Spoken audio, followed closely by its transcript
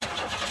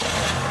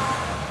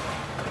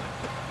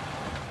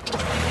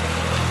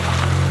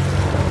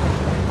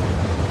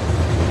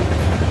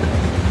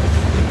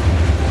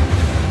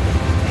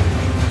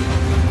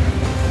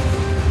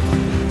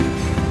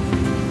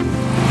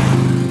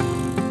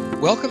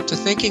Welcome to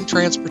Thinking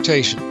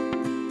Transportation,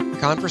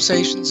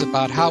 conversations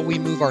about how we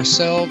move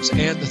ourselves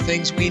and the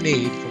things we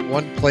need from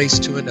one place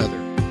to another.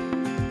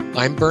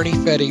 I'm Bernie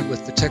Fetty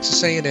with the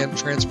Texas A&M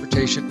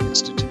Transportation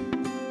Institute.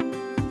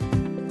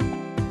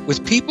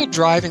 With people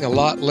driving a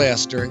lot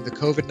less during the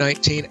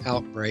COVID-19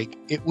 outbreak,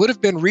 it would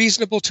have been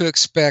reasonable to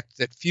expect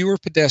that fewer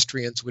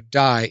pedestrians would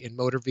die in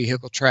motor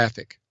vehicle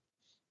traffic.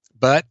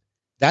 But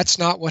that's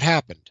not what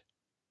happened.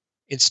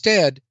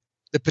 Instead,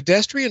 the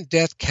pedestrian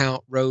death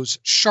count rose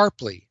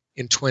sharply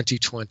in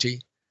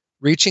 2020,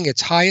 reaching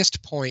its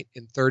highest point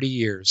in 30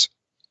 years.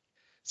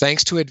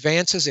 Thanks to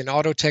advances in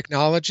auto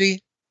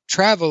technology,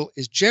 travel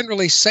is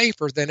generally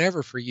safer than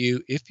ever for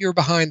you if you're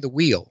behind the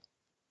wheel.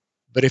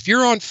 But if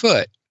you're on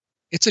foot,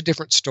 it's a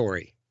different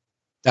story.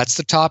 That's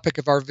the topic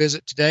of our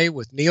visit today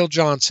with Neil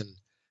Johnson,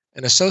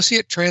 an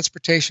associate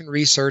transportation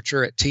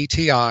researcher at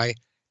TTI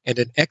and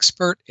an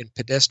expert in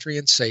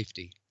pedestrian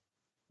safety.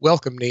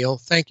 Welcome, Neil.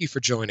 Thank you for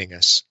joining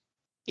us.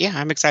 Yeah,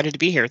 I'm excited to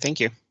be here. Thank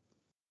you.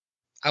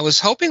 I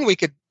was hoping we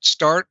could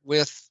start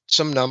with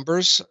some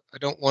numbers. I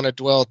don't want to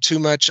dwell too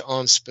much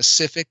on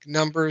specific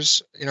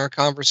numbers in our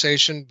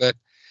conversation, but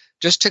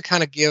just to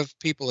kind of give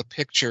people a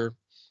picture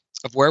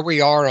of where we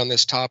are on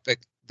this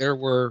topic, there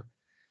were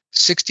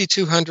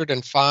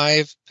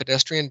 6,205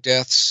 pedestrian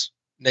deaths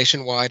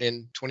nationwide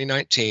in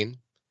 2019,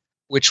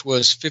 which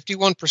was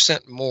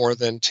 51% more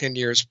than 10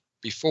 years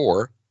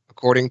before,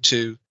 according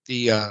to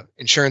the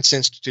Insurance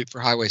Institute for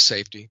Highway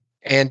Safety.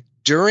 And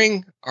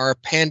during our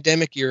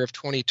pandemic year of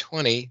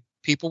 2020,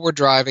 people were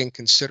driving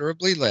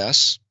considerably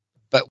less,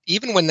 but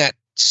even when that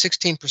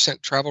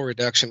 16% travel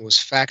reduction was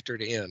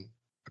factored in,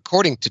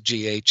 according to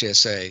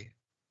GHSA,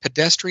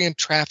 pedestrian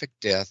traffic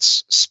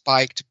deaths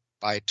spiked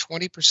by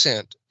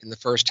 20% in the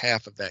first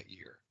half of that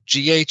year.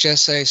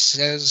 GHSA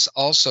says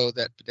also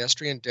that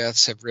pedestrian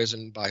deaths have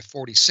risen by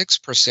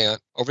 46%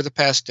 over the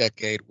past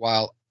decade,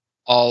 while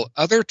all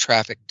other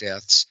traffic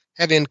deaths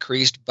have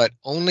increased, but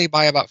only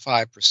by about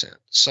 5%.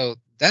 So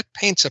that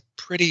paints a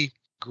pretty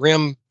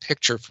grim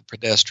picture for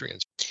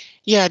pedestrians.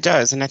 Yeah, it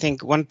does. And I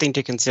think one thing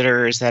to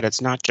consider is that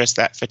it's not just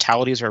that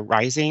fatalities are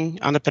rising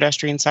on the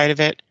pedestrian side of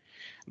it,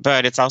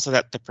 but it's also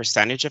that the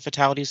percentage of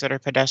fatalities that are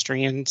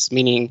pedestrians,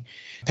 meaning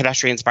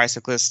pedestrians,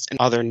 bicyclists, and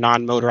other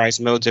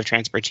non-motorized modes of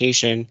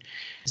transportation,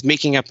 is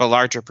making up a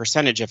larger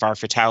percentage of our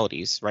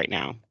fatalities right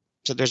now.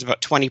 So there's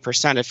about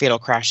 20% of fatal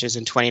crashes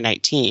in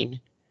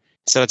 2019.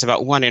 So it's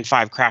about 1 in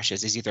 5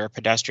 crashes is either a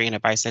pedestrian, a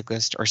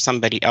bicyclist, or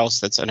somebody else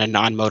that's in a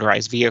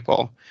non-motorized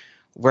vehicle,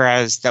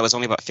 whereas that was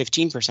only about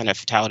 15% of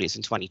fatalities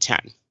in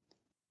 2010.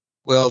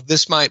 Well,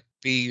 this might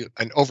be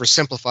an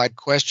oversimplified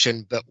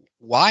question, but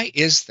why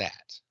is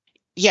that?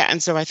 Yeah,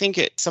 and so I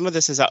think some of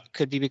this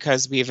could be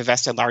because we have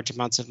invested large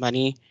amounts of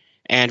money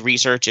and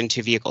research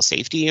into vehicle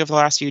safety over the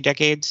last few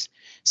decades.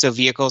 So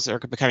vehicles are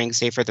becoming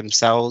safer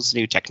themselves.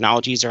 New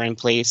technologies are in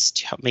place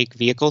to help make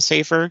vehicles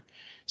safer.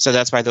 So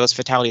that's why those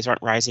fatalities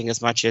aren't rising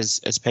as much as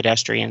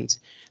pedestrians.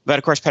 But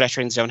of course,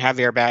 pedestrians don't have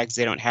airbags.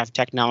 They don't have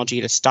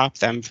technology to stop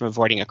them from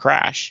avoiding a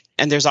crash.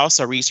 And there's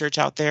also research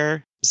out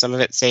there, some of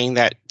it saying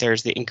that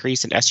there's the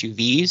increase in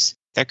SUVs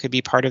that could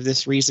be part of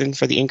this reason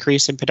for the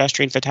increase in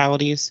pedestrian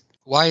fatalities.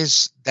 Why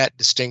is that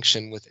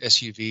distinction with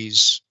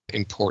SUVs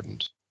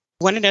important?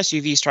 When an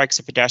SUV strikes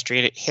a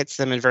pedestrian, it hits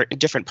them in very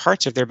different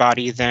parts of their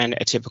body than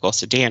a typical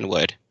sedan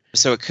would.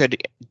 So it could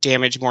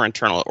damage more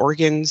internal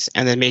organs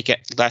and then make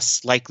it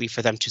less likely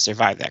for them to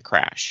survive that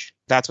crash.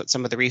 That's what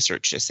some of the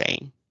research is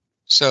saying.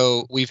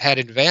 So we've had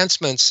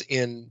advancements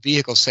in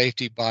vehicle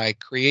safety by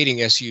creating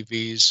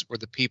SUVs for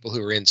the people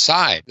who are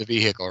inside the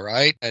vehicle,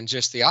 right? And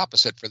just the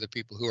opposite for the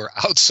people who are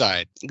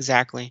outside.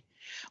 Exactly.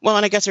 Well,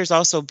 and I guess there's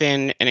also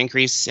been an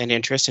increase in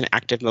interest in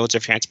active modes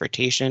of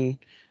transportation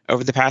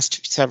over the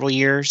past several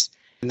years.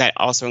 And that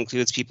also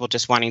includes people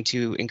just wanting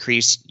to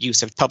increase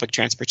use of public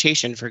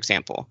transportation, for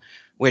example,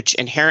 which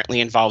inherently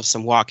involves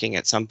some walking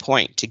at some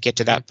point to get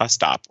to that bus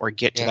stop or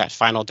get to that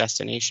final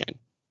destination.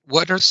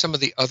 What are some of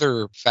the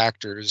other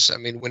factors? I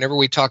mean, whenever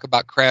we talk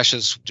about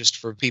crashes, just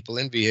for people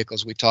in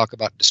vehicles, we talk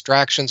about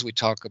distractions, we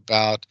talk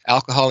about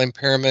alcohol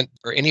impairment.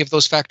 Are any of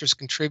those factors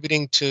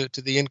contributing to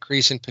the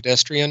increase in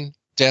pedestrian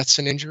deaths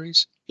and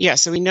injuries? Yeah,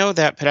 so we know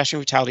that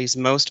pedestrian fatalities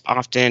most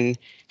often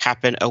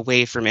happen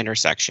away from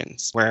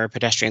intersections where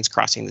pedestrians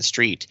crossing the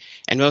street.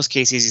 In most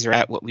cases, these are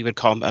at what we would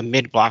call a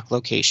mid-block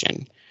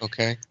location.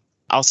 Okay.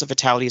 Also,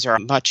 fatalities are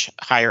much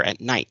higher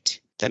at night.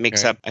 That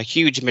makes up a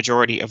huge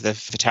majority of the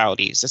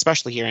fatalities,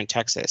 especially here in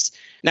Texas.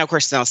 Now, of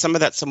course, some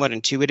of that's somewhat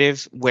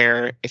intuitive,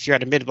 where if you're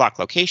at a mid-block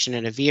location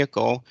in a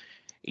vehicle,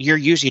 you're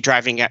usually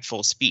driving at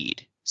full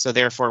speed. So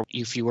therefore,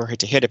 if you were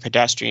to hit a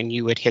pedestrian,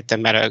 you would hit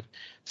them at a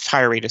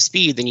higher rate of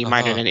speed than you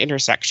might at an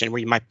intersection where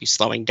you might be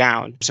slowing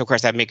down. So of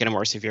course, that'd make it a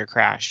more severe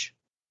crash.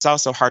 It's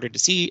also harder to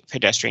see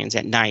pedestrians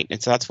at night.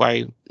 And so that's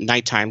why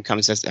nighttime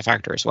comes as a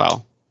factor as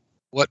well.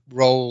 What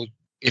role,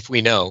 if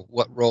we know,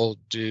 what role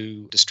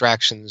do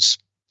distractions,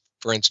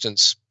 for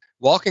instance,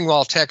 walking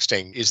while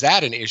texting, is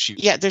that an issue?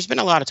 Yeah, there's been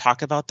a lot of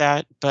talk about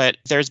that, but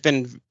there's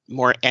been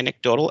more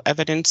anecdotal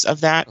evidence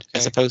of that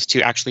as opposed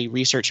to actually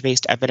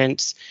research-based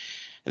evidence.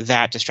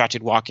 that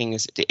distracted walking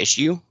is the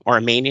issue, or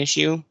a main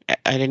issue at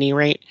any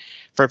rate,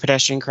 for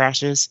pedestrian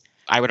crashes.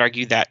 I would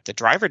argue that the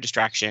driver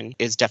distraction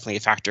is definitely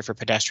a factor for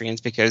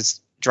pedestrians,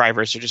 because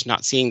drivers are just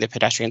not seeing the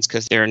pedestrians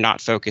because they're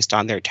not focused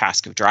on their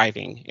task of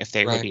driving if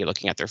they would be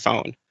looking at their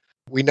phone.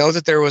 We know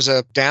that there was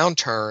a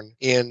downturn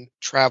in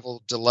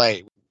travel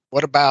delay.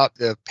 What about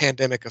the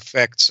pandemic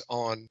effects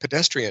on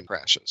pedestrian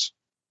crashes?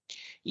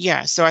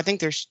 Yeah, so I think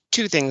there's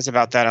two things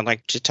about that I'd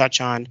like to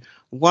touch on.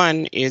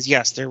 One is,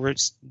 yes, there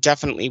was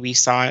definitely, we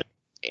saw it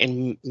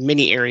in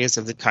many areas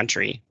of the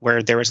country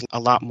where there was a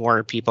lot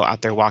more people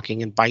out there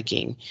walking and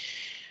biking.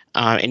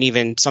 And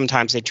even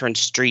sometimes they turned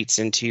streets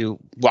into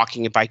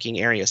walking and biking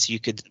areas so you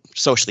could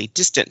socially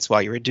distance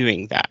while you were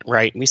doing that,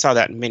 right? And we saw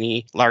that in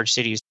many large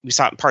cities. We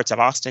saw it in parts of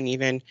Austin,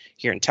 even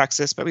here in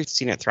Texas, but we've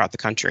seen it throughout the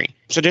country.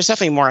 So there's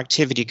definitely more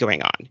activity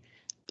going on.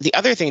 The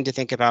other thing to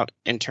think about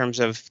in terms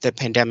of the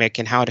pandemic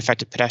and how it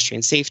affected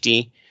pedestrian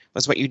safety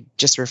was what you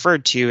just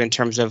referred to in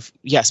terms of,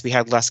 yes, we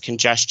had less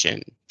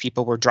congestion.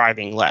 People were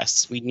driving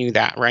less. We knew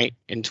that, right,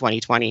 in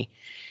 2020.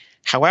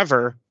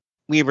 However,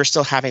 we were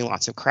still having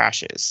lots of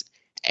crashes.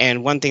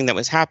 And one thing that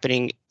was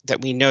happening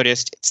that we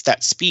noticed is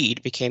that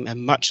speed became a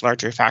much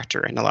larger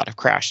factor in a lot of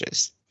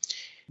crashes.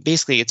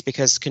 Basically, it's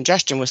because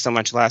congestion was so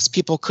much less,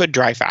 people could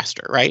drive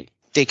faster, right?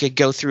 They could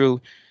go through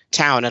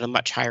town at a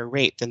much higher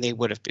rate than they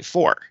would have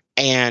before.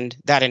 And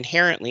that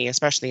inherently,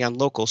 especially on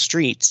local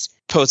streets,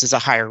 poses a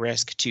higher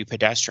risk to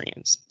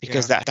pedestrians,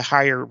 because that the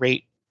higher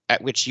rate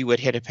at which you would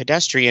hit a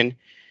pedestrian,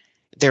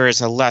 there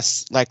is a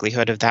less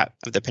likelihood of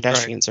the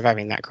pedestrian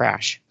surviving that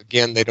crash.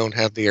 Again, they don't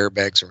have the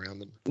airbags around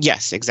them.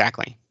 Yes,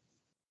 exactly.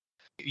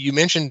 You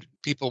mentioned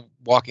people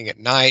walking at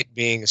night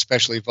being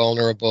especially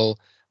vulnerable.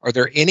 Are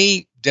there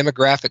any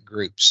demographic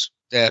groups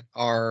that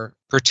are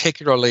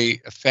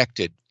particularly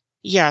affected?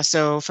 Yeah,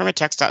 so from a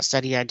TxDOT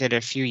study I did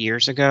a few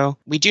years ago,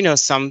 we do know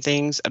some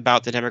things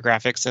about the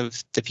demographics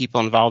of the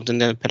people involved in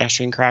the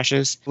pedestrian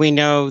crashes. We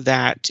know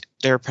that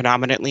they're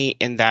predominantly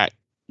in that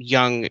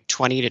young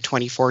 20 to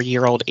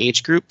 24-year-old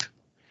age group.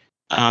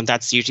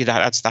 That's usually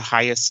that's the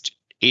highest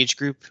age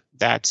group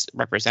that's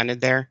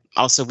represented there.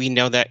 Also, we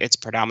know that it's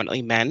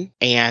predominantly men,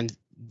 and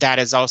that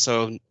is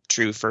also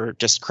true for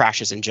just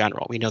crashes in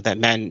general. We know that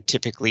men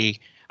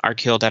typically are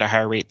killed at a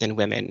higher rate than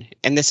women.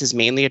 And this is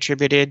mainly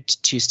attributed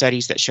to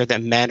studies that show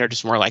that men are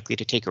just more likely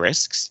to take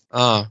risks.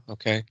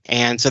 Okay.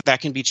 And so that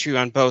can be true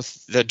on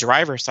both the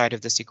driver side of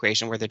this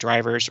equation, where the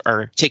drivers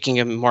are taking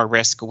a more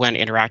risk when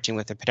interacting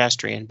with a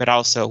pedestrian, but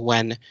also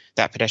when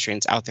that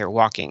pedestrian's out there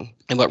walking,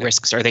 and what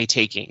risks are they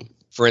taking?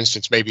 For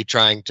instance, maybe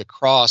trying to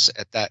cross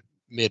at that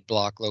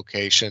mid-block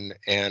location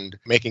and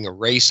making a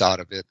race out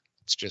of it.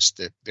 It's just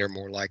that they're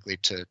more likely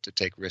to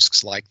take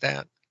risks like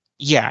that.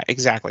 Yeah,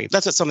 exactly.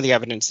 That's what some of the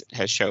evidence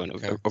has shown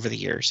over the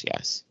years,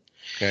 yes.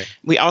 Okay.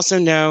 We also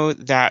know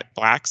that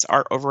Blacks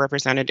are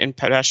overrepresented in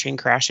pedestrian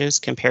crashes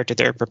compared to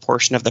their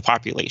proportion of the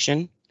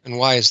population. And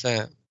why is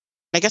that?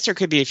 I guess there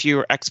could be a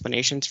few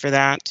explanations for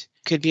that.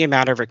 Could be a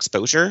matter of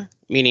exposure,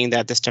 meaning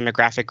that this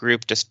demographic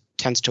group just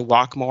tends to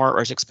walk more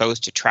or is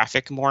exposed to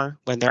traffic more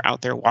when they're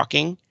out there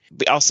walking.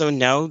 We also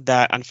know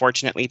that,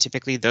 unfortunately,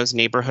 typically those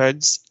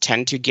neighborhoods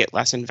tend to get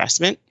less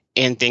investment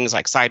in things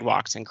like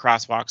sidewalks and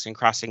crosswalks and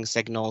crossing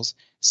signals.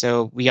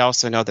 So we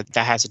also know that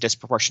that has a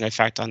disproportionate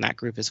effect on that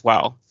group as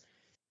well.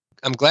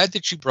 I'm glad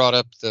that you brought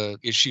up the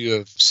issue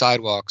of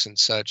sidewalks and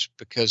such,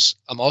 because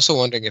I'm also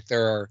wondering if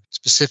there are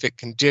specific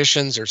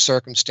conditions or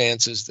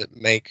circumstances that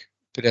make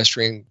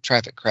pedestrian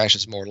traffic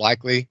crashes more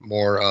likely,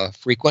 more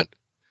frequent.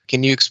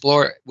 Can you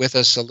explore with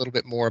us a little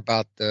bit more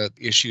about the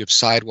issue of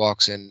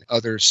sidewalks and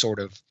other sort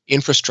of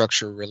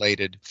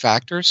infrastructure-related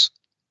factors?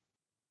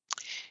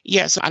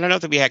 Yeah, so I don't know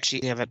that we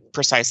actually have a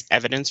precise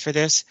evidence for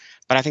this,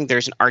 but I think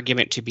there's an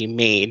argument to be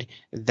made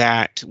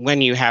that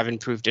when you have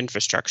improved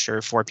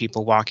infrastructure for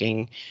people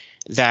walking,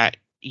 that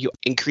you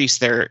increase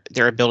their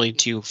ability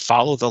to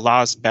follow the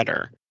laws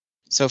better.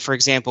 So, for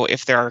example,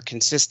 if there are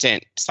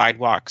consistent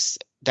sidewalks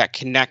that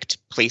connect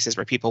places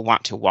where people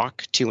want to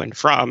walk to and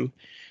from,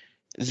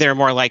 they're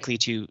more likely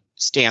to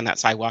stay on that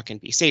sidewalk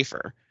and be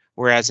safer.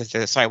 Whereas if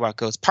the sidewalk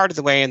goes part of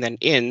the way and then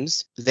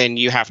ends, then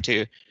you have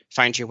to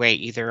find your way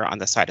either on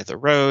the side of the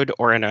road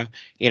or in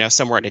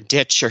somewhere in a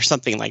ditch or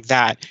something like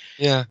that.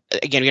 Yeah.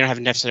 Again, we don't have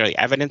necessarily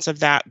evidence of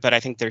that, but I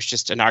think there's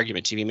just an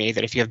argument to be made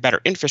that if you have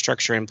better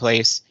infrastructure in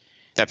place,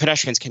 that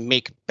pedestrians can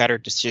make better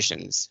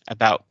decisions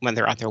about when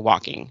they're out there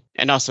walking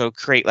and also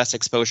create less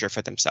exposure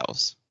for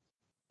themselves.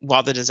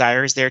 While the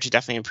desire is there to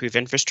definitely improve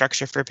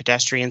infrastructure for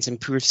pedestrians,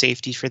 improve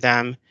safety for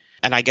them,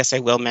 and I guess I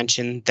will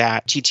mention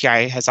that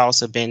TTI has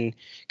also been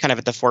kind of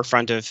at the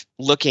forefront of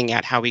looking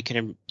at how we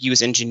can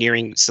use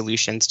engineering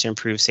solutions to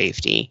improve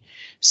safety.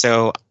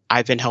 So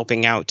I've been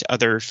helping out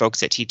other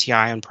folks at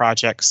TTI on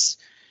projects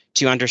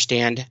to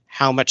understand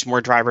how much more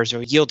drivers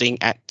are yielding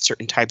at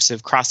certain types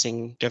of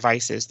crossing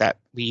devices that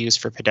we use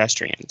for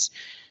pedestrians.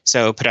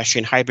 So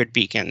pedestrian hybrid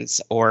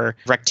beacons or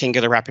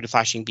rectangular rapid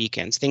flashing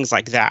beacons, things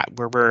like that,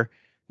 where we're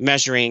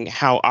measuring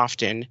how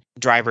often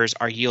drivers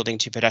are yielding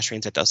to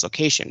pedestrians at those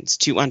locations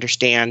to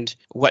understand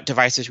what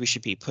devices we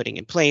should be putting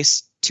in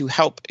place to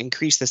help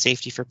increase the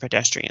safety for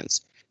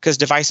pedestrians. Because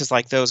devices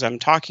like those I'm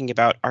talking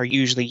about are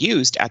usually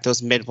used at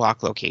those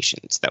mid-block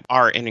locations that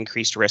are an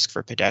increased risk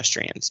for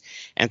pedestrians.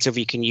 And so if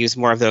we can use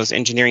more of those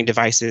engineering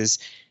devices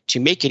to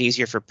make it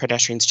easier for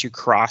pedestrians to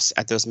cross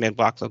at those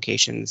mid-block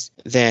locations,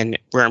 then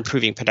we're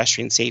improving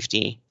pedestrian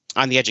safety.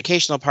 On the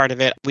educational part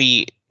of it,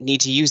 we need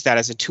to use that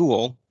as a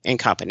tool in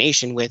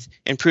combination with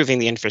improving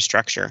the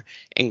infrastructure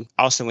and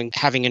also in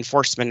having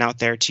enforcement out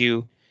there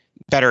to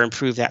better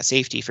improve that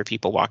safety for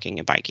people walking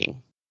and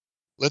biking.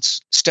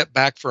 Let's step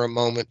back for a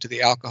moment to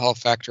the alcohol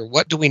factor.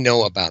 What do we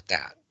know about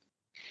that?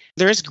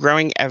 There is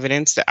growing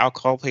evidence that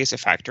alcohol plays a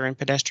factor in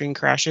pedestrian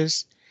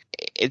crashes.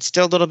 It's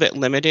still a little bit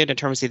limited in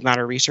terms of the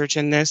amount of research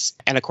in this.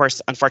 And of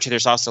course, unfortunately,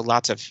 there's also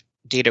lots of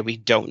data we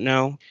don't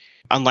know.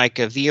 Unlike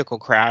a vehicle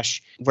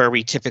crash, where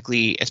we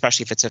typically,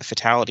 especially if it's a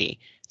fatality,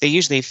 they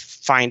usually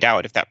find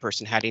out if that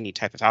person had any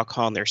type of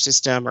alcohol in their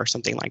system or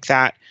something like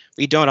that.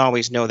 We don't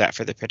always know that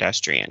for the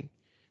pedestrian.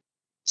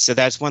 So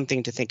that's one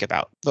thing to think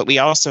about. But we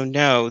also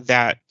know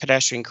that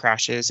pedestrian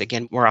crashes,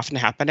 again, more often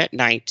happen at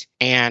night.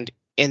 And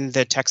in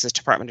the Texas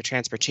Department of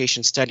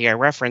Transportation study I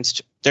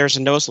referenced, there's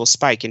a noticeable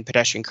spike in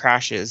pedestrian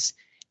crashes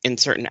in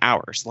certain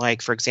hours,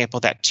 like, for example,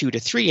 that 2 to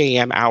 3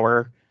 a.m.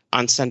 hour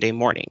on Sunday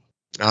morning.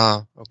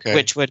 Okay.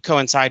 Which would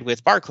coincide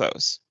with bar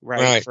close,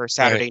 right? For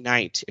Saturday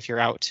night if you're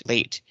out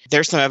late.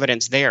 There's some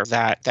evidence there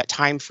that that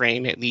time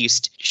frame at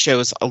least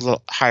shows a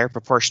little higher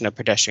proportion of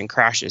pedestrian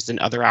crashes than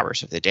other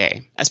hours of the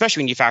day,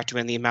 especially when you factor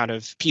in the amount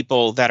of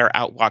people that are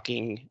out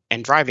walking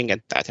and driving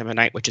at that time of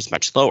night, which is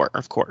much lower,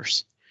 of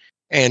course.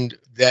 And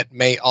that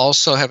may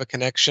also have a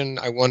connection,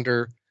 I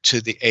wonder,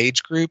 to the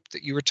age group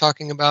that you were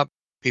talking about.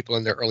 People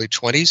in their early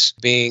 20s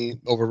being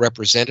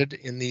overrepresented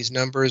in these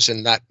numbers,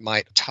 and that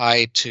might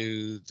tie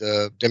to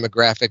the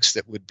demographics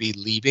that would be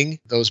leaving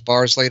those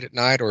bars late at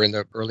night or in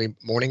the early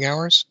morning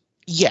hours?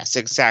 Yes,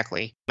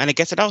 exactly. And I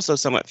guess it also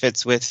somewhat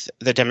fits with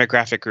the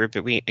demographic group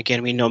that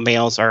we know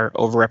males are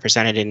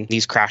overrepresented in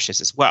these crashes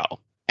as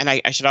well. And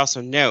I should also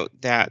note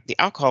that the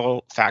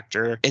alcohol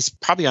factor is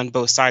probably on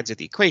both sides of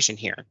the equation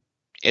here.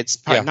 It's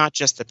probably not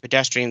just the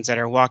pedestrians that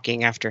are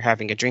walking after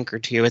having a drink or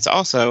two. It's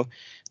also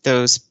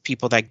those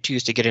people that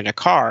choose to get in a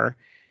car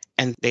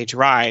and they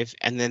drive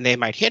and then they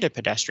might hit a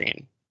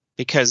pedestrian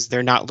because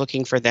they're not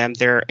looking for them.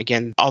 They're,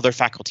 again, all their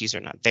faculties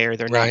are not there.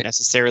 They're not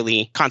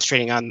necessarily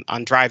concentrating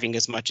on driving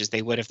as much as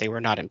they would if they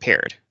were not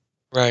impaired.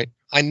 Right.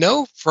 I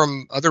know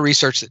from other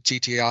research that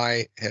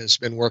TTI has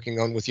been working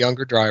on with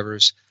younger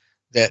drivers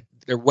that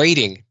they're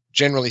waiting,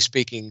 generally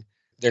speaking.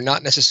 They're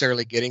not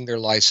necessarily getting their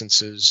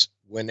licenses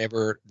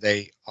whenever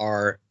they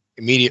are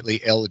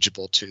immediately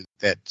eligible to,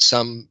 that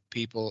some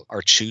people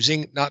are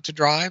choosing not to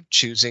drive,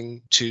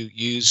 choosing to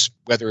use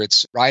whether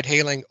it's ride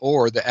hailing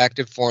or the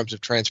active forms of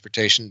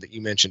transportation that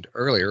you mentioned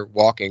earlier,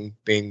 walking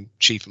being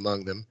chief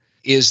among them.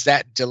 Is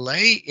that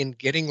delay in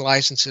getting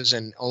licenses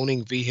and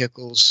owning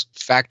vehicles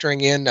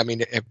factoring in? I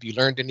mean, have you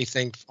learned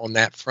anything on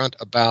that front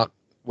about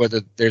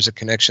whether there's a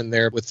connection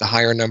there with the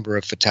higher number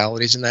of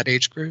fatalities in that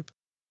age group?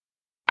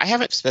 I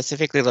haven't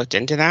specifically looked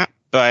into that,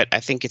 but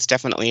I think it's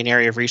definitely an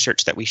area of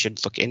research that we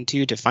should look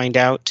into to find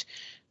out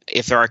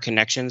if there are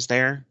connections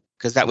there,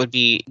 because that would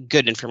be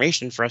good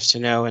information for us to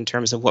know in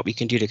terms of what we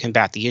can do to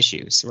combat the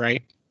issues,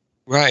 right?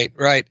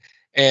 Right.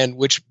 And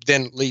which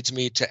then leads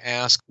me to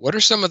ask, what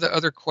are some of the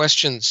other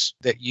questions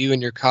that you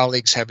and your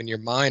colleagues have in your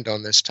mind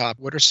on this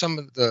topic? What are some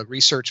of the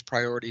research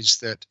priorities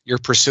that you're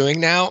pursuing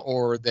now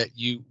or that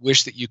you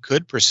wish that you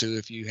could pursue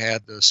if you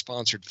had the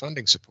sponsored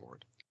funding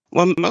support?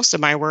 Well, most of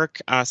my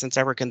work, since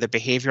I work in the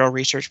behavioral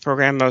research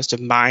program, most of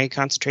my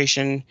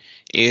concentration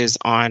is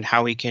on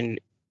how we can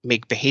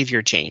make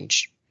behavior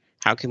change.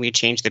 How can we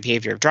change the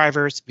behavior of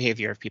drivers,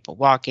 behavior of people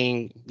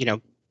walking,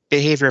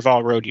 behavior of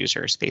all road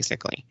users,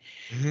 basically.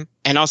 Mm-hmm.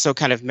 And also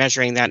kind of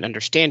measuring that and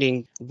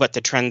understanding what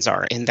the trends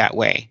are in that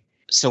way.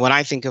 So when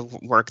I think of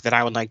work that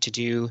I would like to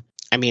do,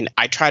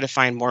 I try to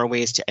find more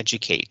ways to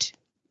educate.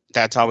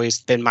 That's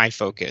always been my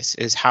focus,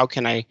 is how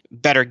can I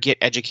better get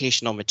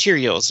educational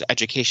materials,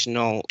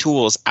 educational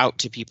tools out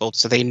to people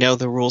so they know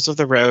the rules of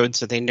the road,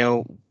 so they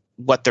know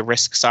what the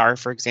risks are,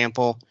 for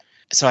example.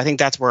 So I think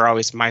that's where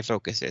always my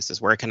focus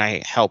is where can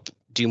I help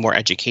do more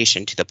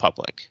education to the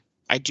public.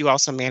 I do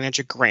also manage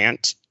a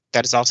grant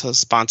that is also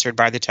sponsored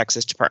by the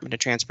Texas Department of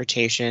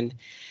Transportation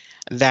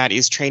that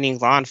is training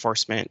law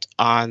enforcement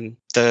on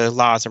the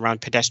laws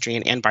around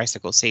pedestrian and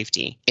bicycle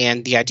safety.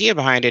 And the idea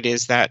behind it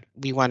is that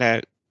we want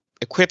to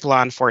equip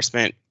law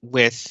enforcement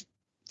with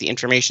the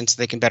information so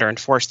they can better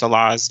enforce the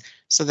laws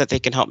so that they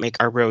can help make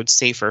our roads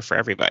safer for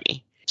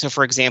everybody. So,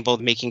 for example,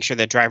 making sure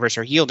that drivers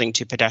are yielding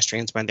to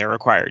pedestrians when they're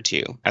required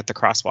to at the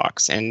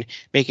crosswalks and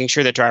making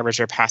sure that drivers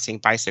are passing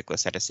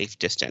bicyclists at a safe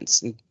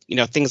distance, and,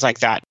 things like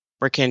that.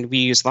 Where can we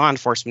use law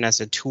enforcement as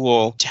a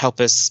tool to help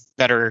us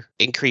better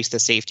increase the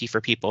safety for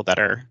people that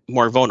are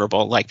more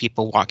vulnerable, like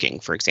people walking,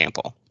 for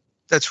example?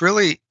 That's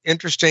really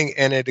interesting.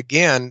 And it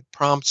again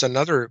prompts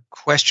another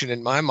question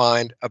in my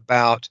mind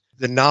about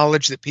the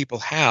knowledge that people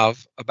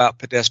have about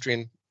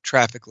pedestrian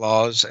traffic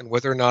laws and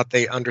whether or not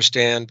they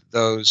understand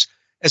those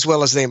as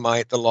well as they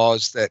might the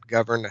laws that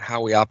govern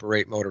how we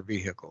operate motor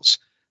vehicles.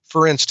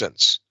 For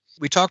instance,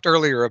 we talked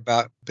earlier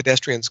about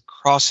pedestrians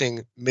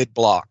crossing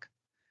mid-block.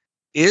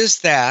 Is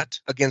that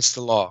against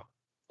the law,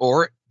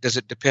 or does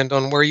it depend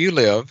on where you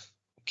live?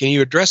 Can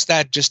you address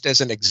that just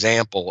as an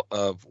example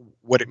of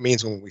what it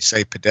means when we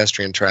say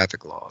pedestrian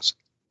traffic laws?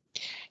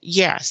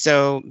 Yeah,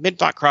 so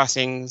mid-block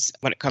crossings,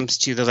 when it comes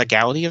to the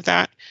legality of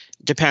that,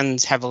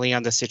 depends heavily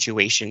on the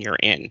situation you're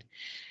in.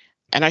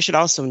 And I should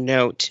also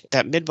note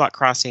that mid-block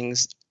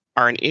crossings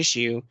are an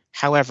issue.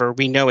 However,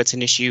 we know it's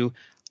an issue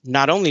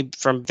not only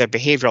from the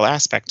behavioral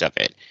aspect of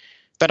it,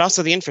 but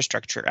also the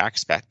infrastructure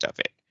aspect of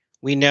it.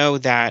 We know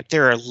that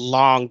there are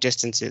long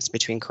distances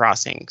between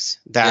crossings,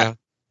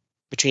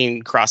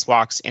 between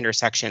crosswalks,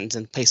 intersections,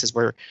 and places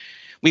where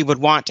we would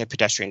want a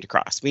pedestrian to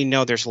cross. We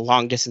know there's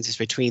long distances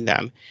between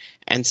them.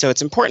 And so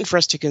it's important for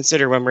us to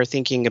consider when we're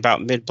thinking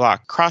about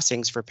mid-block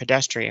crossings for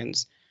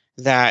pedestrians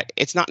that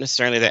it's not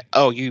necessarily that,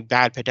 oh, you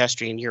bad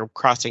pedestrian, you're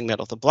crossing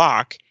middle of the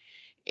block.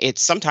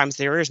 It's sometimes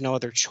there is no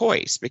other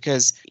choice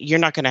because you're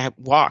not going to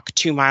walk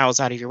 2 miles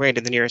out of your way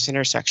to the nearest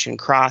intersection,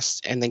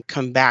 cross, and then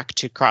come back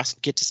to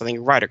get to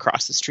something right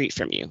across the street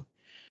from you.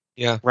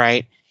 Yeah.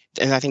 Right.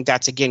 And I think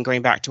that's, again,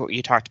 going back to what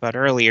you talked about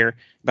earlier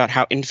about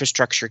how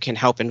infrastructure can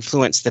help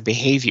influence the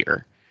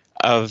behavior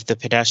of the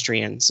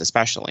pedestrians,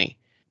 especially.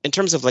 In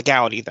terms of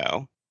legality,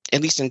 though,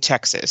 at least in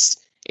Texas,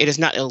 it is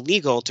not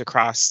illegal to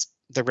cross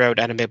the road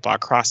at a mid-block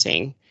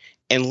crossing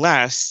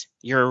unless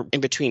you're in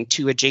between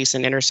two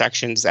adjacent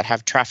intersections that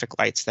have traffic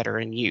lights that are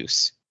in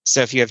use.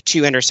 So if you have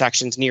two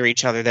intersections near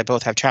each other that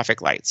both have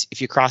traffic lights,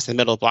 if you cross the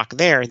middle block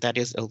there, that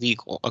is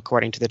illegal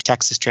according to the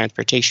Texas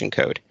Transportation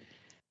Code.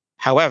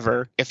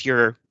 However, if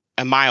you're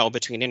a mile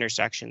between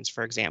intersections,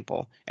 for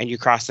example, and you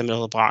cross the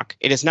middle of the block,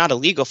 it is not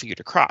illegal for you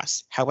to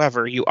cross.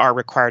 However, you are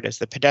required as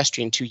the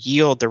pedestrian to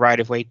yield the right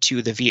of way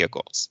to the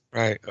vehicles.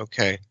 Right.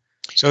 Okay.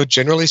 So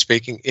generally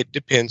speaking, it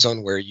depends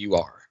on where you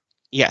are.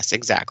 Yes,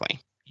 exactly.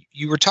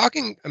 You were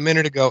talking a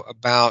minute ago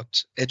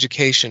about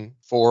education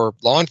for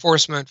law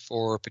enforcement,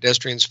 for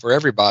pedestrians, for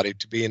everybody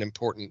to be an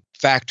important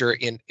factor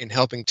in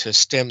helping to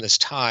stem this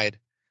tide.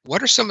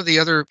 What are some of the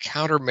other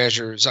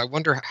countermeasures? I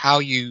wonder how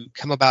you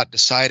come about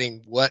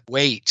deciding what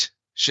weight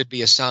should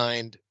be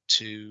assigned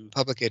to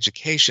public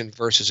education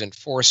versus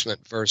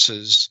enforcement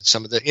versus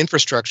some of the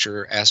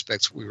infrastructure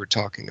aspects we were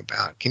talking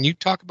about. Can you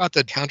talk about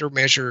the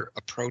countermeasure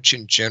approach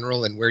in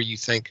general and where you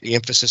think the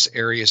emphasis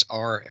areas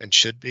are and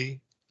should be?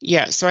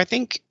 Yeah, so I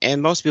think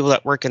and most people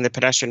that work in the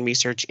pedestrian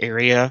research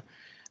area,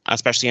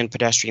 especially in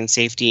pedestrian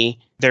safety,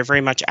 they're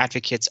very much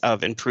advocates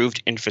of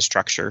improved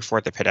infrastructure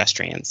for the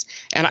pedestrians.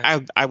 And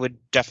Right. I would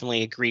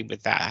definitely agree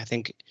with that. I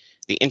think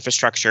the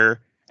infrastructure,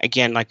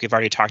 again, like we've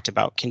already talked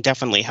about, can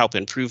definitely help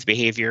improve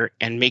behavior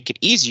and make it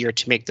easier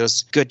to make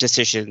those good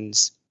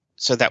decisions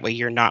so that way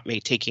you're not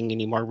taking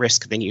any more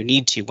risk than you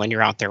need to when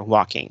you're out there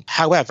walking.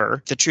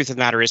 However, the truth of the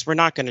matter is we're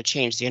not going to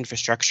change the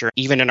infrastructure,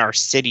 even in our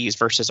cities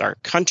versus our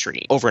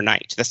country,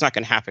 overnight. That's not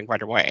going to happen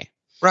right away.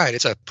 Right.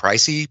 It's a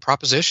pricey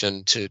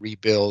proposition to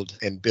rebuild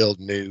and build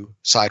new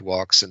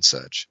sidewalks and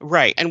such.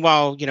 Right. And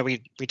while,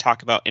 we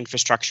talk about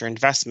infrastructure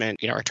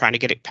investment, we're trying to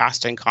get it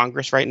passed in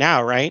Congress right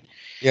now, right?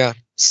 Yeah.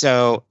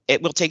 So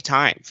it will take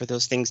time for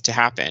those things to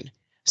happen.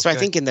 So I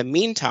think in the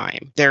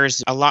meantime,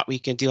 there's a lot we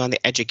can do on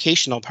the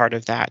educational part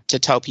of that to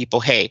tell people,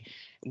 hey,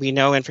 we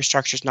know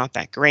infrastructure is not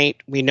that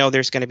great. We know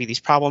there's going to be these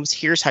problems.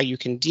 Here's how you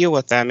can deal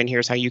with them. And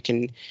here's how you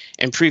can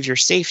improve your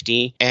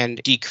safety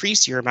and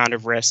decrease your amount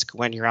of risk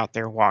when you're out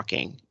there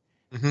walking.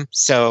 Mm-hmm.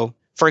 So,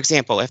 for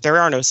example, if there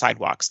are no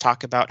sidewalks,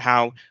 talk about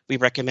how we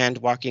recommend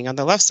walking on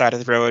the left side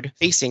of the road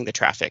facing the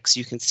traffic so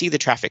you can see the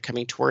traffic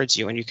coming towards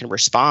you and you can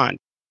respond.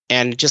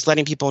 And just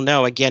letting people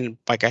know, again,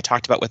 like I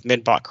talked about with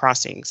mid-block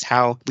crossings,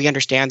 how we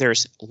understand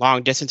there's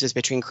long distances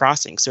between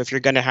crossings. So if you're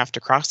going to have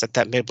to cross at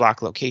that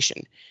mid-block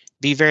location,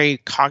 be very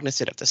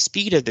cognizant of the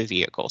speed of the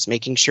vehicles,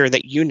 making sure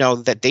that you know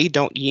that they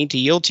don't need to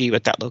yield to you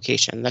at that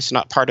location. That's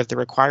not part of the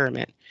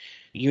requirement.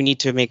 You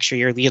need to make sure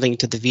you're yielding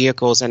to the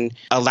vehicles and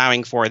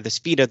allowing for the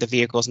speed of the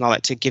vehicles and all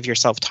that to give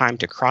yourself time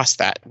to cross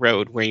that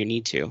road where you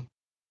need to.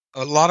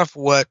 A lot of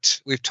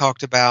what we've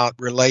talked about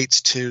relates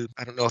to,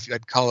 I don't know if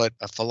I'd call it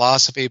a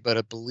philosophy, but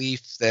a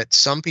belief that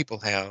some people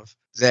have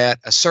that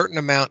a certain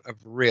amount of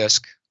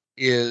risk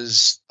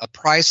is a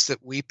price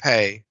that we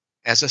pay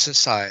as a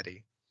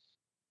society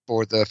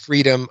for the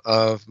freedom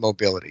of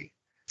mobility.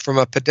 From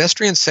a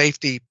pedestrian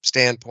safety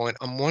standpoint,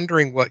 I'm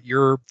wondering what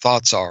your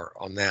thoughts are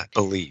on that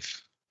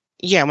belief.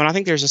 Yeah, I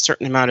think there's a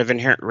certain amount of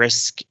inherent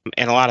risk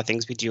in a lot of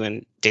things we do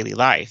in daily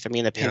life. I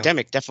mean, the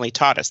pandemic definitely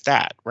taught us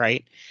that,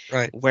 right?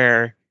 Right.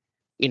 Where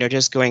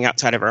just going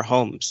outside of our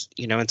homes,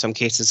 in some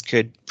cases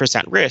could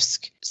present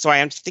risk. So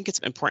I think it's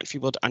important for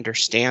people to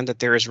understand that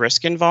there is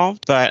risk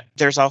involved, but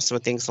there's also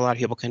things a lot of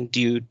people can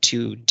do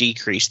to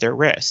decrease their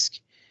risk.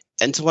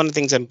 And so one of the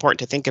things that's important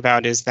to think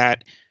about is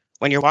that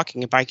when you're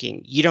walking and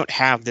biking, you don't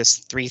have this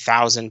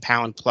 3,000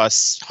 pound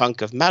plus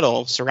hunk of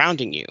metal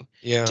surrounding you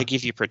to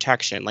give you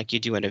protection like you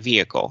do in a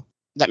vehicle.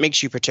 that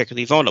makes you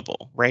particularly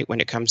vulnerable, right,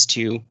 when it comes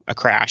to a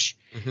crash.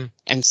 Mm-hmm.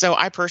 And so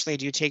I personally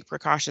do take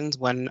precautions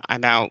when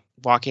I'm out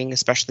walking,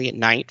 especially at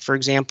night, for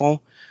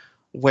example,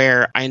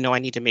 where I know I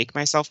need to make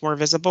myself more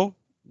visible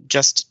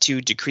just to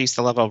decrease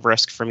the level of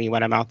risk for me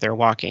when I'm out there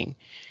walking.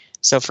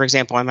 So, for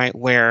example, I might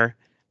wear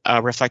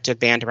a reflective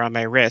band around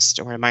my wrist,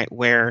 or I might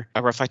wear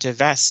a reflective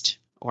vest,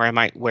 or I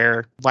might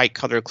wear light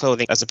colored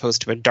clothing as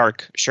opposed to a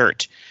dark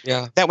shirt.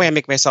 Yeah. That way I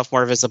make myself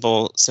more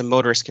visible so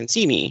motorists can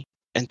see me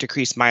and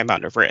decrease my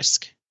amount of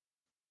risk.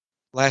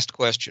 Last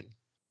question.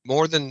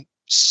 More than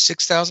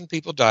 6,000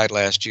 people died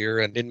last year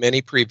and in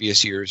many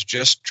previous years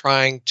just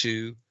trying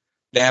to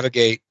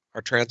navigate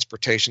our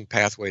transportation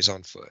pathways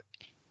on foot.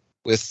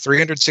 With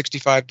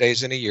 365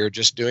 days in a year,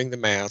 just doing the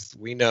math,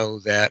 we know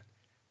that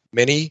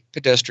many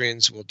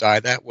pedestrians will die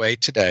that way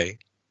today.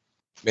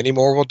 Many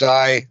more will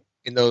die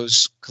in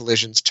those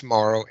collisions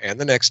tomorrow and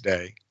the next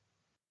day.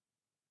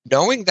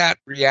 Knowing that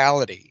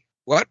reality,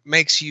 what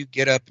makes you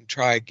get up and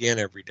try again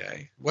every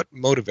day? What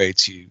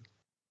motivates you?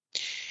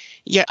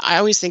 Yeah, I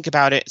always think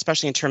about it,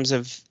 especially in terms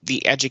of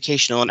the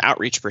educational and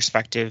outreach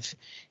perspective,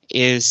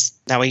 is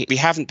now we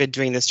haven't been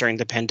doing this during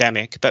the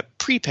pandemic, but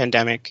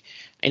pre-pandemic,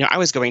 I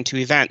was going to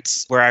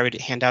events where I would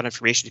hand out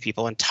information to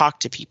people and talk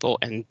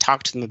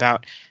to them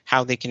about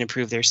how they can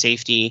improve their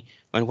safety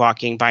when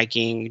walking,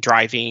 biking,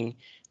 driving,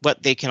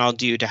 what they can all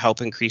do to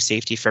help increase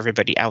safety for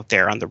everybody out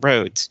there on the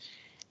roads.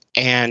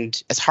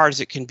 And as hard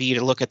as it can be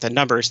to look at the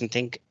numbers and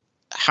think,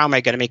 how am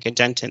I going to make a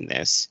dent in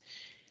this?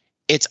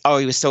 It's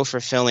always so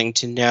fulfilling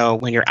to know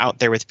when you're out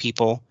there with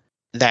people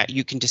that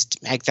you can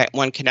just make that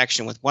one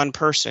connection with one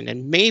person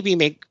and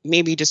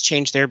maybe just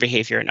change their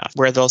behavior enough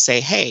where they'll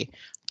say, hey,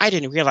 I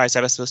didn't realize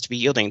I was supposed to be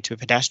yielding to a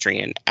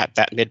pedestrian at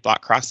that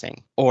mid-block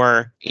crossing.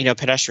 Or,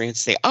 pedestrians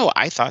say, oh,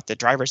 I thought the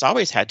drivers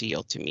always had to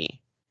yield to me.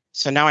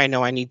 So now I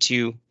know I need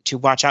to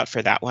watch out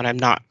for that when I'm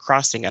not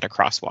crossing at a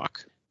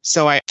crosswalk.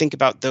 So I think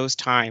about those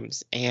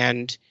times.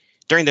 And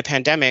during the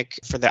pandemic,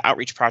 for the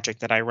outreach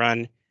project that I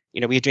run,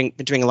 we've been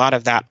doing a lot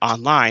of that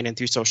online and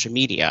through social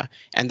media.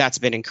 And that's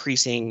been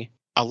increasing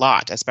a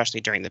lot, especially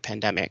during the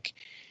pandemic.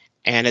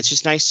 And it's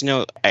just nice to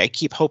know. I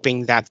keep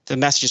hoping that the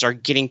messages are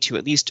getting to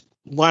at least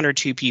one or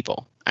two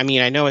people. I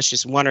mean, I know it's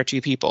just one or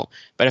two people,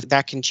 but if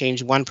that can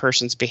change one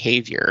person's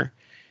behavior,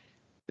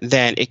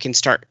 then it can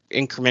start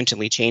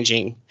incrementally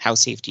changing how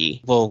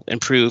safety will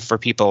improve for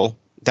people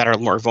that are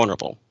more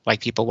vulnerable, like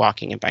people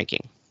walking and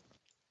biking.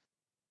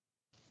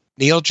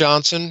 Neil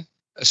Johnson,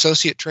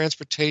 Associate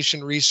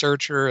Transportation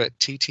Researcher at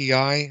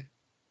TTI.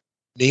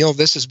 Neil,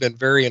 this has been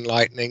very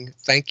enlightening.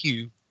 Thank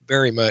you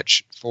very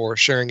much for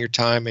sharing your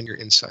time and your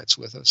insights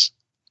with us.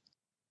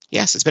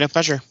 Yes, it's been a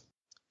pleasure.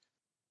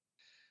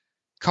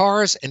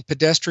 Cars and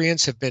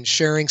pedestrians have been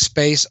sharing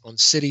space on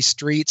city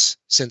streets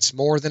since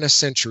more than a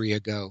century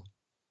ago.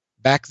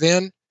 Back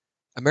then,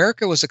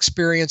 America was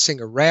experiencing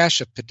a rash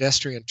of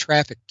pedestrian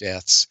traffic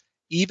deaths,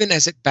 even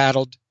as it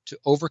battled to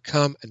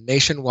overcome a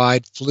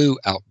nationwide flu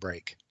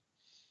outbreak.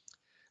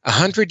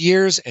 100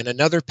 years and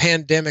another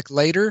pandemic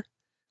later,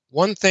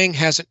 one thing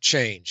hasn't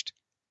changed.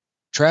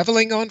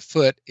 Traveling on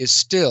foot is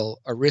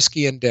still a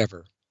risky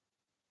endeavor.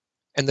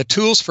 And the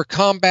tools for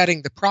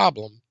combating the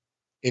problem,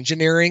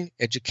 engineering,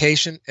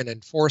 education, and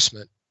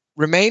enforcement,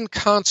 remain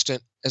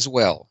constant as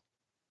well.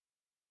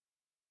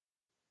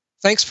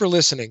 Thanks for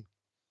listening.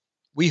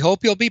 We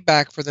hope you'll be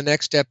back for the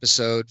next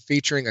episode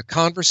featuring a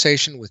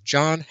conversation with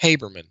John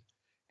Haberman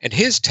and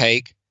his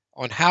take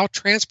on how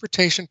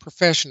transportation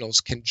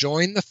professionals can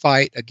join the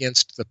fight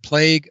against the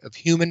plague of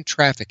human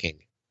trafficking.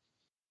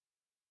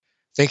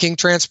 Thinking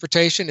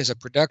Transportation is a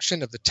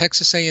production of the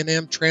Texas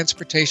A&M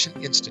Transportation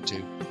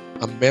Institute,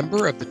 a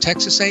member of the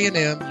Texas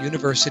A&M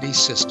University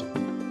System.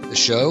 The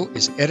show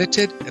is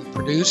edited and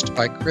produced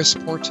by Chris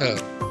Porteau.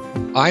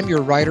 I'm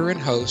your writer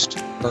and host,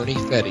 Bernie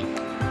Fetty.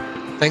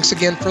 Thanks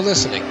again for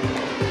listening.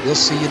 We'll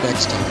see you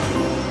next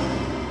time.